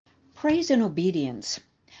Praise and obedience.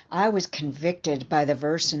 I was convicted by the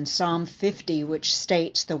verse in Psalm 50 which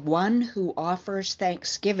states, "The one who offers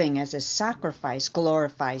thanksgiving as a sacrifice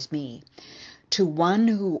glorifies me. To one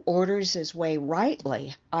who orders his way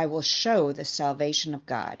rightly, I will show the salvation of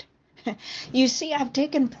God." You see, I've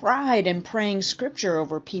taken pride in praying scripture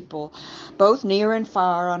over people, both near and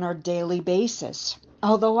far, on our daily basis.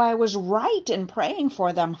 Although I was right in praying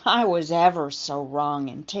for them, I was ever so wrong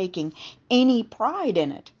in taking any pride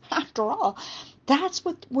in it. After all, that's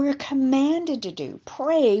what we're commanded to do,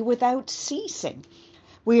 pray without ceasing.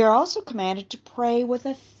 We are also commanded to pray with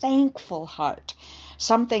a thankful heart,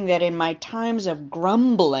 something that in my times of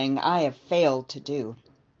grumbling I have failed to do.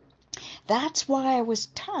 That's why I was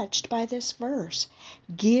touched by this verse.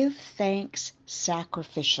 Give thanks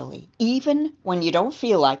sacrificially, even when you don't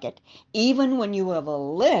feel like it, even when you have a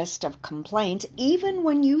list of complaints, even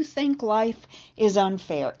when you think life is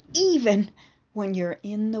unfair, even when you're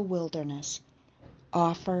in the wilderness.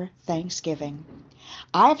 Offer thanksgiving.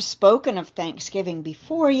 I've spoken of Thanksgiving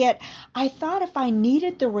before, yet I thought if I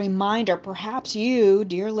needed the reminder, perhaps you,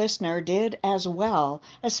 dear listener, did as well,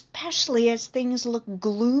 especially as things look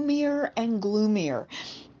gloomier and gloomier.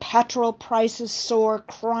 Petrol prices soar,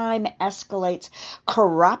 crime escalates,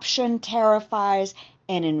 corruption terrifies,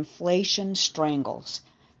 and inflation strangles.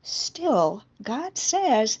 Still, God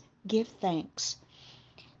says, give thanks.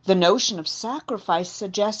 The notion of sacrifice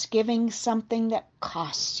suggests giving something that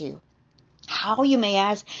costs you. How, you may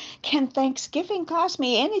ask, can Thanksgiving cost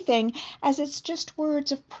me anything, as it's just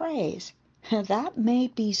words of praise? That may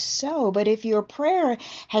be so, but if your prayer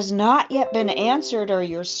has not yet been answered or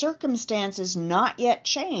your circumstances not yet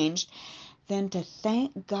changed, then to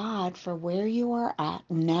thank God for where you are at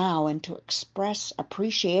now and to express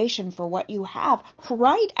appreciation for what you have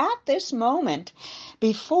right at this moment,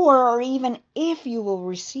 before or even if you will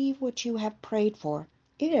receive what you have prayed for,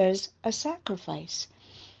 is a sacrifice.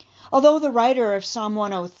 Although the writer of Psalm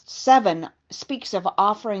 107 speaks of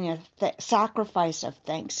offering a sacrifice of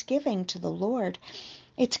thanksgiving to the Lord,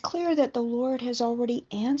 it's clear that the Lord has already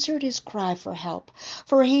answered his cry for help,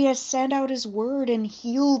 for he has sent out his word and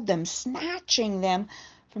healed them, snatching them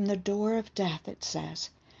from the door of death, it says.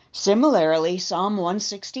 Similarly, Psalm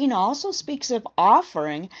 116 also speaks of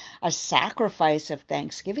offering a sacrifice of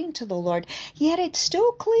thanksgiving to the Lord, yet it's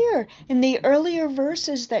still clear in the earlier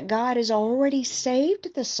verses that God has already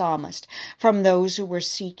saved the psalmist from those who were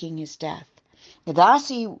seeking his death. Thus,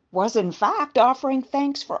 he was in fact offering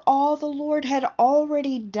thanks for all the Lord had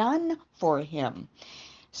already done for him.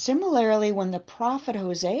 Similarly, when the prophet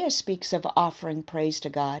Hosea speaks of offering praise to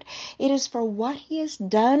God, it is for what he has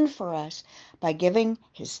done for us by giving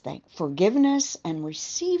his forgiveness and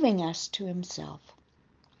receiving us to himself.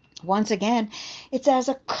 Once again, it's as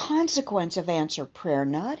a consequence of answered prayer,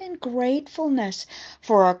 not in gratefulness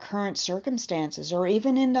for our current circumstances or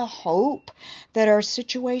even in the hope that our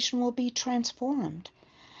situation will be transformed.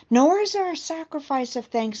 Nor is our sacrifice of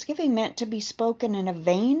thanksgiving meant to be spoken in a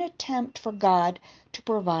vain attempt for God to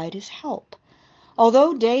provide his help.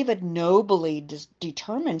 Although David nobly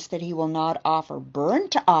determines that he will not offer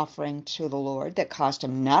burnt offering to the Lord that cost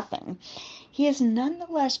him nothing, he is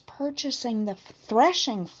nonetheless purchasing the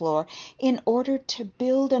threshing floor in order to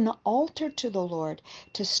build an altar to the Lord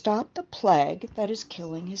to stop the plague that is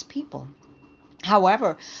killing his people.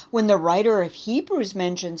 However, when the writer of Hebrews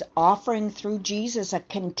mentions offering through Jesus a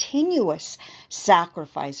continuous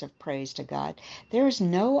sacrifice of praise to God, there is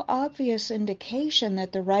no obvious indication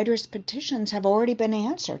that the writer's petitions have already been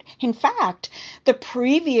answered. In fact, the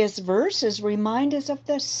previous verses remind us of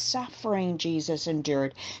the suffering Jesus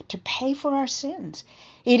endured to pay for our sins.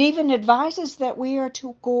 It even advises that we are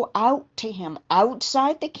to go out to him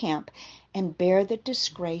outside the camp and bear the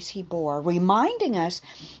disgrace he bore, reminding us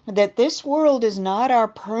that this world is not our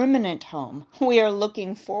permanent home. We are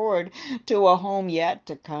looking forward to a home yet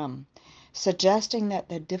to come, suggesting that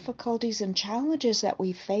the difficulties and challenges that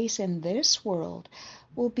we face in this world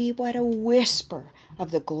will be but a whisper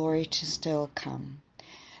of the glory to still come.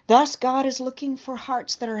 Thus, God is looking for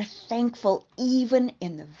hearts that are thankful even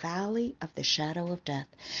in the valley of the shadow of death,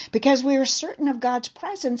 because we are certain of God's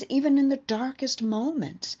presence even in the darkest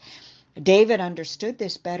moments. David understood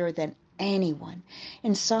this better than anyone.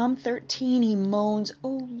 In Psalm 13, he moans,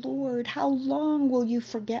 "O Lord, how long will you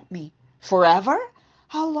forget me? Forever?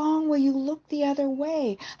 How long will you look the other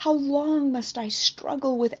way? How long must I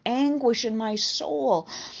struggle with anguish in my soul,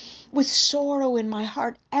 with sorrow in my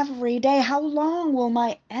heart every day? How long will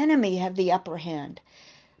my enemy have the upper hand?"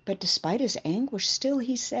 But despite his anguish, still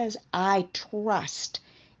he says, "I trust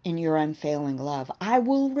in your unfailing love. I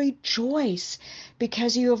will rejoice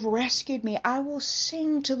because you have rescued me. I will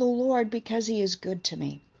sing to the Lord because he is good to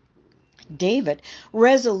me." David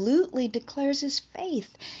resolutely declares his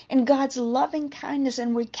faith in God's loving kindness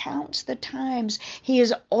and recounts the times he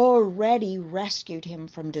has already rescued him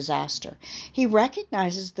from disaster. He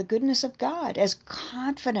recognizes the goodness of God as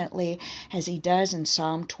confidently as he does in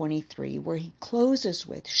Psalm 23, where he closes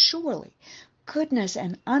with, "Surely goodness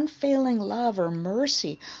and unfailing love or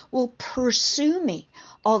mercy will pursue me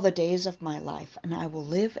all the days of my life, and I will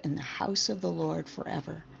live in the house of the Lord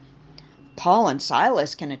forever." Paul and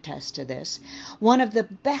Silas can attest to this. One of the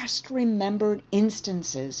best remembered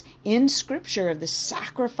instances in Scripture of the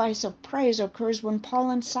sacrifice of praise occurs when Paul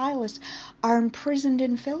and Silas are imprisoned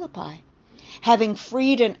in Philippi. Having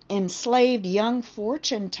freed an enslaved young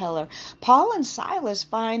fortune teller, Paul and Silas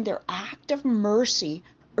find their act of mercy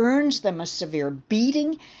earns them a severe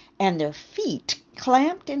beating and their feet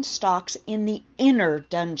clamped in stocks in the inner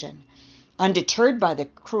dungeon. Undeterred by the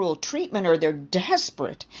cruel treatment or their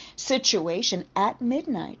desperate situation at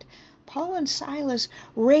midnight, Paul and Silas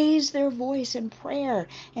raise their voice in prayer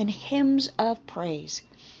and hymns of praise.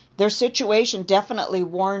 Their situation definitely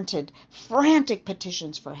warranted frantic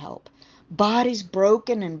petitions for help. Bodies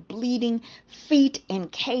broken and bleeding, feet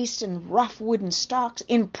encased in rough wooden stocks,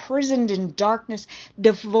 imprisoned in darkness,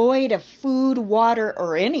 devoid of food, water,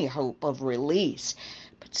 or any hope of release.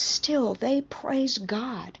 But still they praised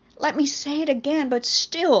God. Let me say it again, but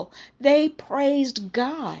still they praised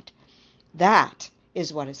God. That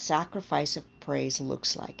is what a sacrifice of praise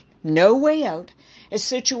looks like. No way out, a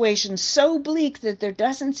situation so bleak that there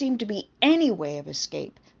doesn't seem to be any way of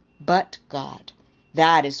escape but God.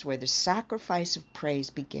 That is where the sacrifice of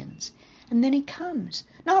praise begins. And then he comes,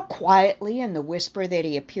 not quietly in the whisper that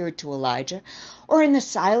he appeared to Elijah, or in the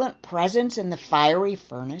silent presence in the fiery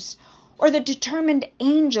furnace, or the determined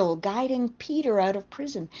angel guiding Peter out of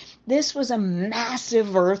prison. This was a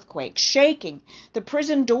massive earthquake, shaking the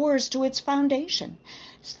prison doors to its foundation,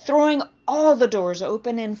 throwing all the doors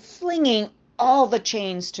open and flinging all the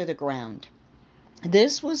chains to the ground.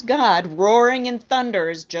 This was God roaring in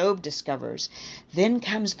thunder, as Job discovers. Then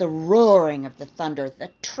comes the roaring of the thunder,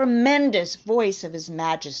 the tremendous voice of his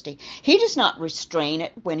majesty. He does not restrain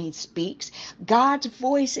it when he speaks. God's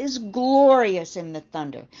voice is glorious in the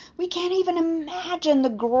thunder. We can't even imagine the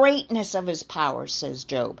greatness of his power, says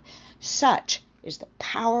Job. Such is the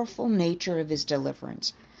powerful nature of his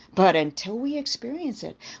deliverance. But until we experience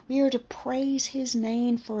it, we are to praise his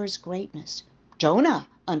name for his greatness. Jonah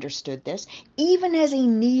understood this, even as he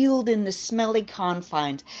kneeled in the smelly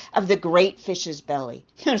confines of the great fish's belly.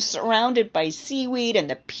 Surrounded by seaweed and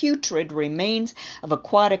the putrid remains of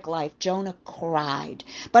aquatic life, Jonah cried,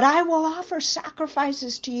 "But I will offer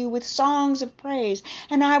sacrifices to you with songs of praise,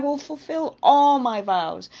 and I will fulfill all my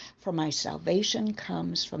vows, for my salvation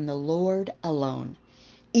comes from the Lord alone."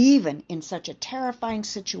 Even in such a terrifying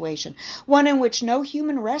situation, one in which no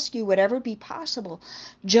human rescue would ever be possible,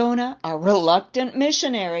 Jonah, a reluctant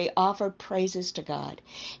missionary, offered praises to God.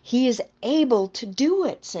 He is able to do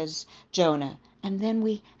it, says Jonah. And then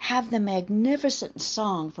we have the magnificent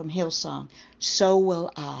song from Hillsong, "So Will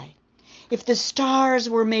I." If the stars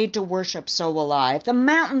were made to worship, so will I. If the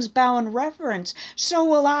mountains bow in reverence, so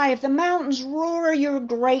will I. If the mountains roar your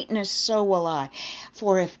greatness, so will I.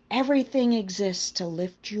 For if everything exists to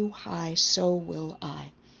lift you high, so will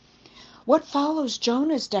I. What follows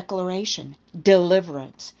Jonah's declaration?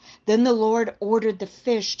 Deliverance. Then the Lord ordered the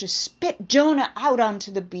fish to spit Jonah out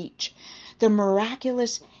onto the beach. The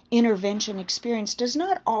miraculous intervention experience does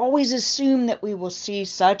not always assume that we will see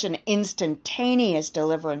such an instantaneous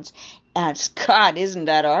deliverance as God isn't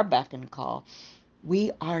at our beck and call.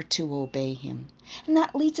 We are to obey him. And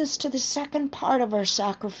that leads us to the second part of our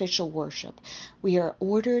sacrificial worship. We are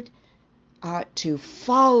ordered to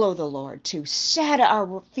follow the Lord, to set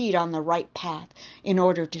our feet on the right path in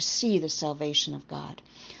order to see the salvation of God.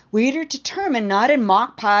 We are determined, not in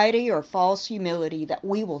mock piety or false humility, that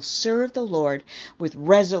we will serve the Lord with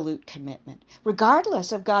resolute commitment,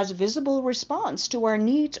 regardless of God's visible response to our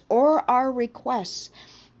needs or our requests.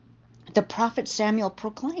 The prophet Samuel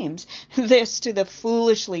proclaims this to the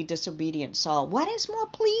foolishly disobedient Saul. What is more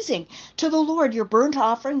pleasing to the Lord, your burnt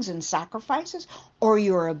offerings and sacrifices, or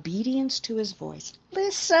your obedience to his voice?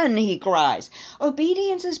 Listen, he cries.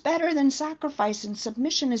 Obedience is better than sacrifice, and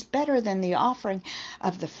submission is better than the offering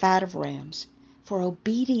of the fat of rams. For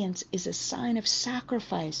obedience is a sign of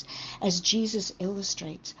sacrifice, as Jesus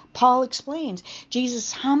illustrates. Paul explains,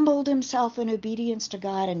 Jesus humbled himself in obedience to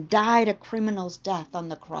God and died a criminal's death on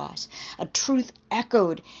the cross, a truth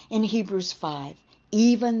echoed in Hebrews 5.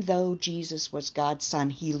 Even though Jesus was God's Son,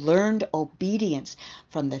 he learned obedience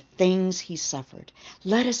from the things he suffered.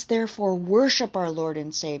 Let us therefore worship our Lord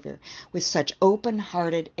and Savior with such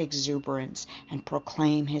open-hearted exuberance and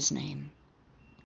proclaim his name.